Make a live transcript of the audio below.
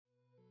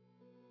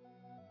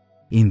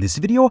In this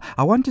video,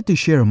 I wanted to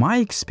share my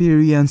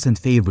experience and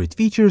favorite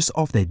features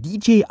of the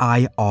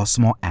DJI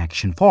Osmo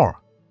Action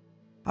 4.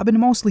 I've been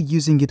mostly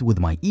using it with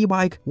my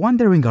e-bike,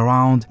 wandering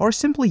around, or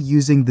simply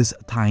using this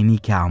tiny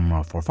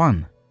camera for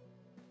fun.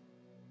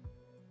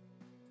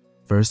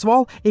 First of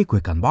all, a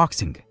quick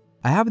unboxing.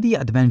 I have the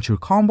Adventure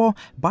Combo,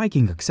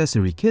 biking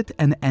accessory kit,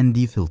 and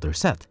ND filter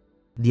set.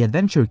 The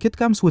Adventure Kit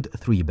comes with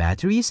 3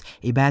 batteries,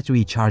 a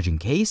battery charging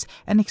case,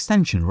 an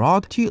extension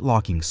rod, 2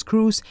 locking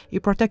screws, a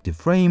protective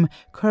frame,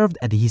 curved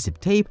adhesive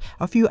tape,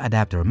 a few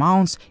adapter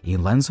mounts, a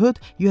lens hood,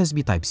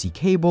 USB Type-C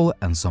cable,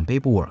 and some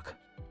paperwork.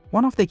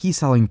 One of the key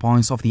selling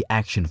points of the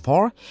Action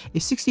 4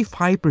 is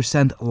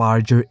 65%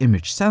 larger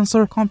image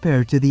sensor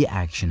compared to the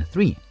Action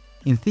 3.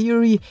 In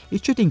theory,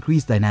 it should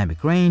increase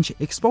dynamic range,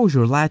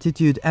 exposure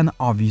latitude, and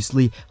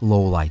obviously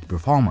low light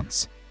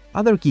performance.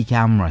 Other key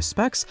camera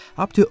specs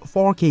up to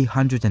 4K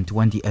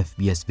 120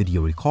 FPS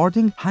video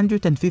recording,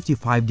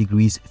 155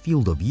 degrees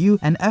field of view,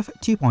 and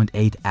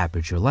f2.8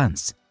 aperture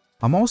lens.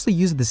 I mostly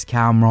use this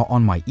camera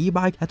on my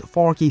e-bike at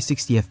 4K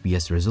 60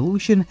 FPS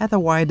resolution at a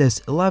wide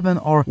as 11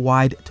 or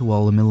wide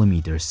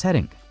 12mm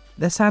setting.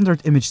 The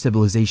standard image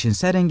stabilization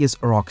setting is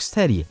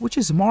Rocksteady, which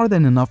is more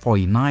than enough for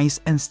a nice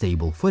and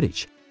stable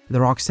footage. The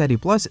Rocksteady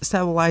Plus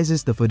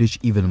stabilizes the footage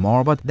even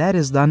more, but that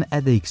is done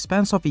at the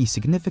expense of a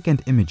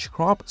significant image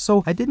crop,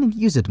 so I didn't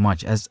use it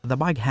much as the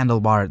bike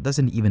handlebar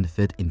doesn't even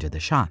fit into the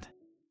shot.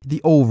 The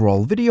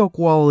overall video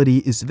quality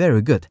is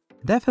very good,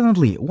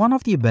 definitely one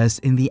of the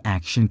best in the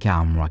action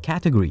camera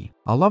category.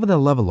 I love the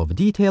level of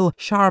detail,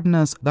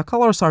 sharpness, the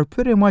colors are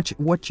pretty much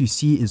what you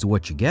see is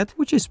what you get,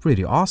 which is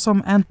pretty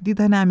awesome, and the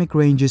dynamic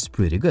range is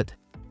pretty good.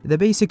 The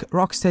basic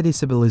Rocksteady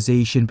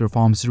stabilization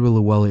performs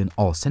really well in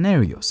all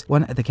scenarios,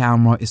 when the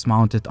camera is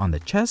mounted on the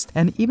chest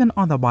and even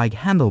on the bike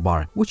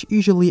handlebar, which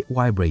usually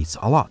vibrates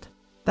a lot.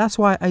 That's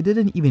why I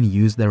didn't even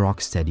use the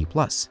Rocksteady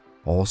Plus.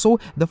 Also,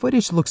 the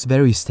footage looks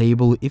very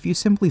stable if you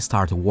simply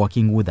start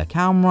walking with the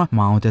camera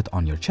mounted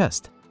on your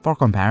chest. For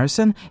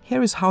comparison,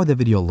 here is how the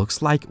video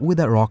looks like with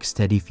the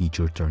Rocksteady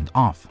feature turned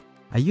off.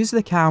 I use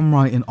the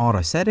camera in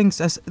auto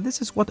settings as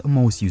this is what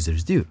most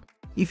users do.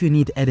 If you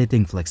need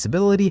editing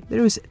flexibility,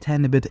 there is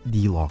 10-bit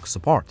D-Lock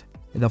support.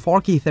 The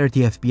 4K 30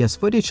 FPS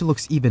footage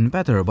looks even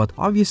better, but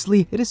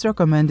obviously it is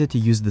recommended to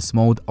use this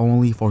mode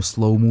only for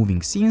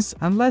slow-moving scenes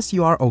unless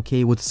you are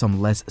okay with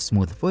some less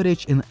smooth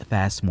footage in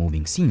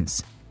fast-moving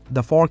scenes.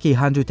 The 4K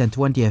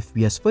 120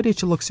 FPS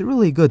footage looks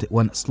really good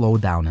when slowed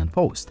down in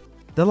post.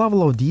 The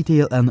level of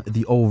detail and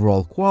the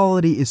overall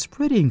quality is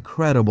pretty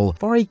incredible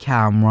for a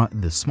camera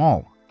this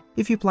small.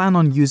 If you plan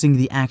on using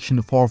the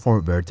Action 4 for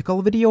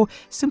vertical video,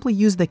 simply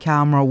use the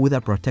camera with a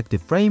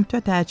protective frame to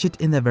attach it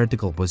in the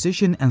vertical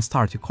position and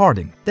start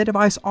recording. The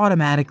device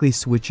automatically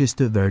switches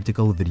to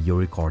vertical video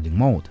recording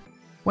mode.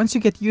 Once you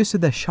get used to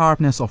the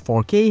sharpness of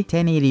 4K,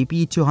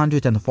 1080p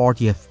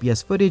 240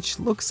 FPS footage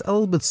looks a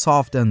little bit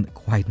soft and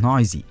quite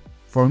noisy.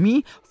 For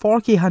me,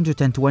 4K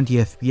 120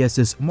 FPS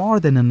is more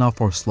than enough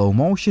for slow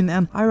motion,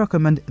 and I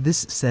recommend this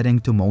setting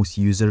to most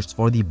users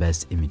for the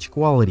best image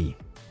quality.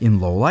 In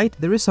low light,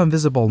 there is some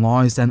visible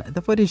noise and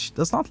the footage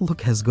does not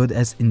look as good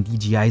as in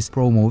DJI's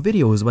promo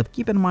videos, but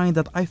keep in mind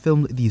that I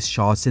filmed these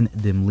shots in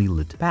dimly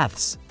lit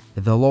paths.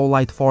 The low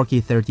light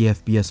 4K 30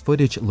 FPS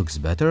footage looks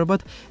better,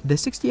 but the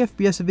 60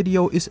 FPS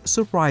video is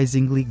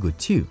surprisingly good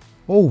too.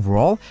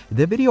 Overall,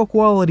 the video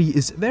quality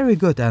is very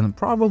good and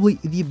probably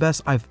the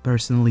best I've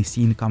personally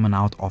seen coming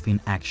out of an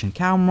action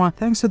camera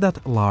thanks to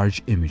that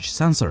large image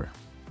sensor.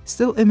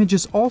 Still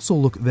images also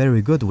look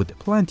very good with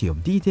plenty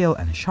of detail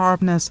and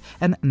sharpness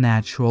and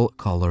natural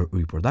color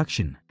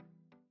reproduction.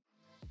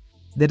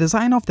 The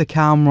design of the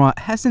camera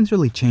hasn't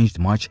really changed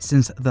much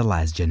since the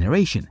last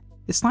generation.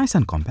 It's nice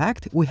and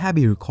compact. We have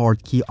a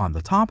record key on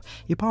the top,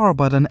 a power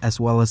button as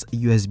well as a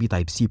USB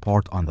Type-C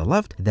port on the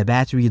left, the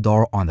battery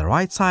door on the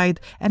right side,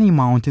 and a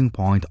mounting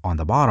point on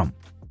the bottom.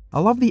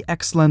 I love the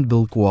excellent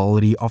build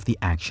quality of the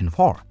Action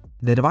 4.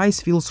 The device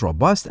feels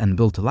robust and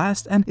built to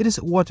last, and it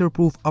is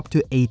waterproof up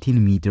to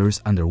 18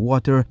 meters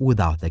underwater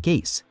without the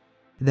case.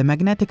 The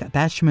magnetic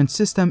attachment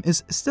system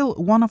is still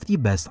one of the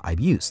best I've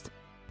used.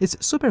 It's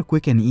super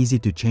quick and easy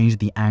to change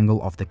the angle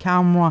of the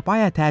camera by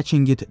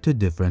attaching it to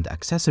different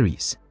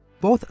accessories.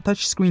 Both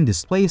touchscreen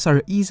displays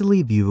are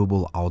easily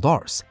viewable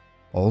outdoors.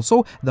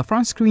 Also, the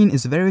front screen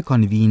is very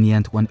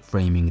convenient when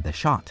framing the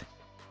shot.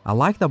 I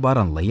like the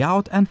button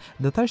layout, and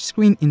the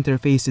touchscreen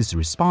interface is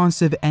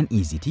responsive and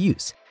easy to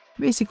use.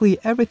 Basically,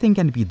 everything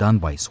can be done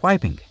by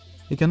swiping.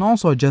 You can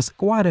also adjust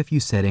quite a few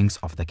settings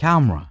of the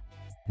camera.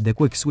 The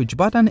quick switch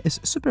button is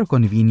super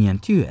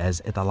convenient too,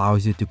 as it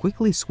allows you to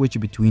quickly switch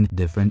between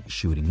different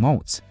shooting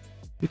modes.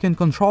 You can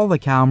control the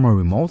camera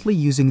remotely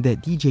using the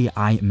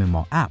DJI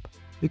Memo app.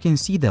 You can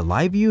see the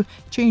live view,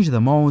 change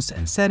the modes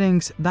and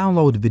settings,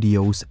 download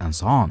videos, and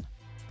so on.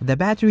 The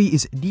battery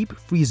is deep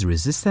freeze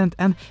resistant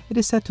and it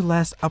is set to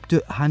last up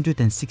to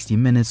 160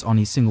 minutes on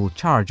a single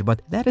charge,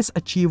 but that is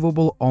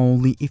achievable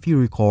only if you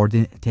record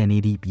in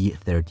 1080p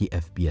 30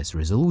 FPS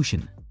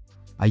resolution.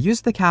 I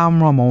used the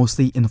camera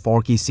mostly in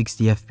 4K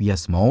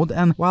 60fps mode,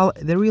 and while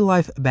the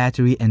real-life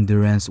battery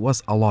endurance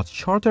was a lot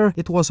shorter,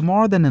 it was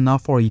more than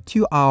enough for a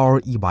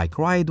 2-hour e-bike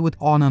ride with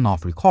on and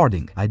off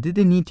recording. I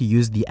didn't need to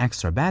use the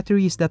extra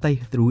batteries that I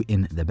threw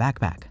in the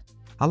backpack.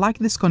 I like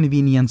this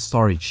convenient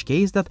storage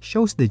case that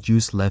shows the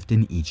juice left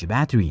in each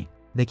battery.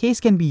 The case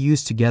can be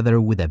used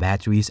together with the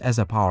batteries as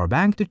a power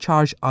bank to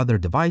charge other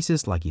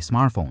devices like a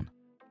smartphone.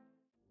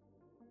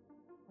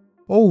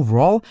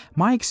 Overall,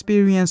 my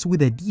experience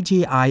with the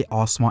DJI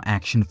Osmo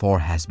Action 4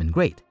 has been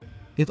great.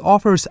 It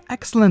offers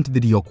excellent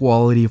video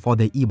quality for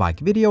the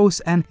e-bike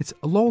videos, and its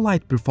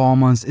low-light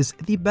performance is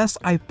the best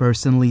I've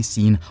personally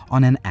seen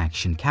on an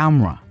action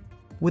camera.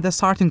 With a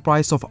starting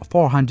price of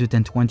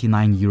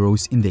 429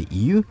 euros in the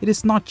EU, it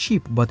is not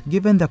cheap, but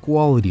given the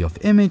quality of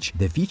image,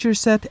 the feature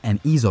set, and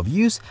ease of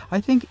use,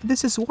 I think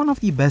this is one of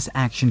the best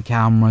action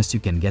cameras you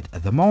can get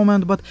at the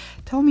moment. But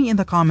tell me in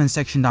the comment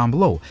section down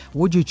below,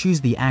 would you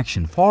choose the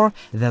Action 4,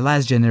 the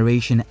last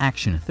generation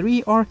Action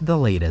 3, or the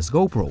latest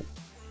GoPro?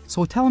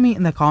 So tell me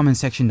in the comment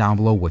section down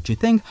below what you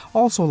think.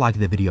 Also, like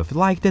the video if you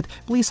liked it,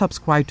 please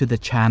subscribe to the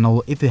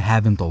channel if you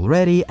haven't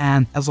already,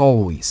 and as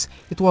always,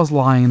 it was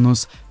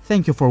Linus.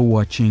 Thank you for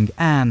watching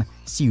and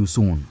see you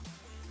soon.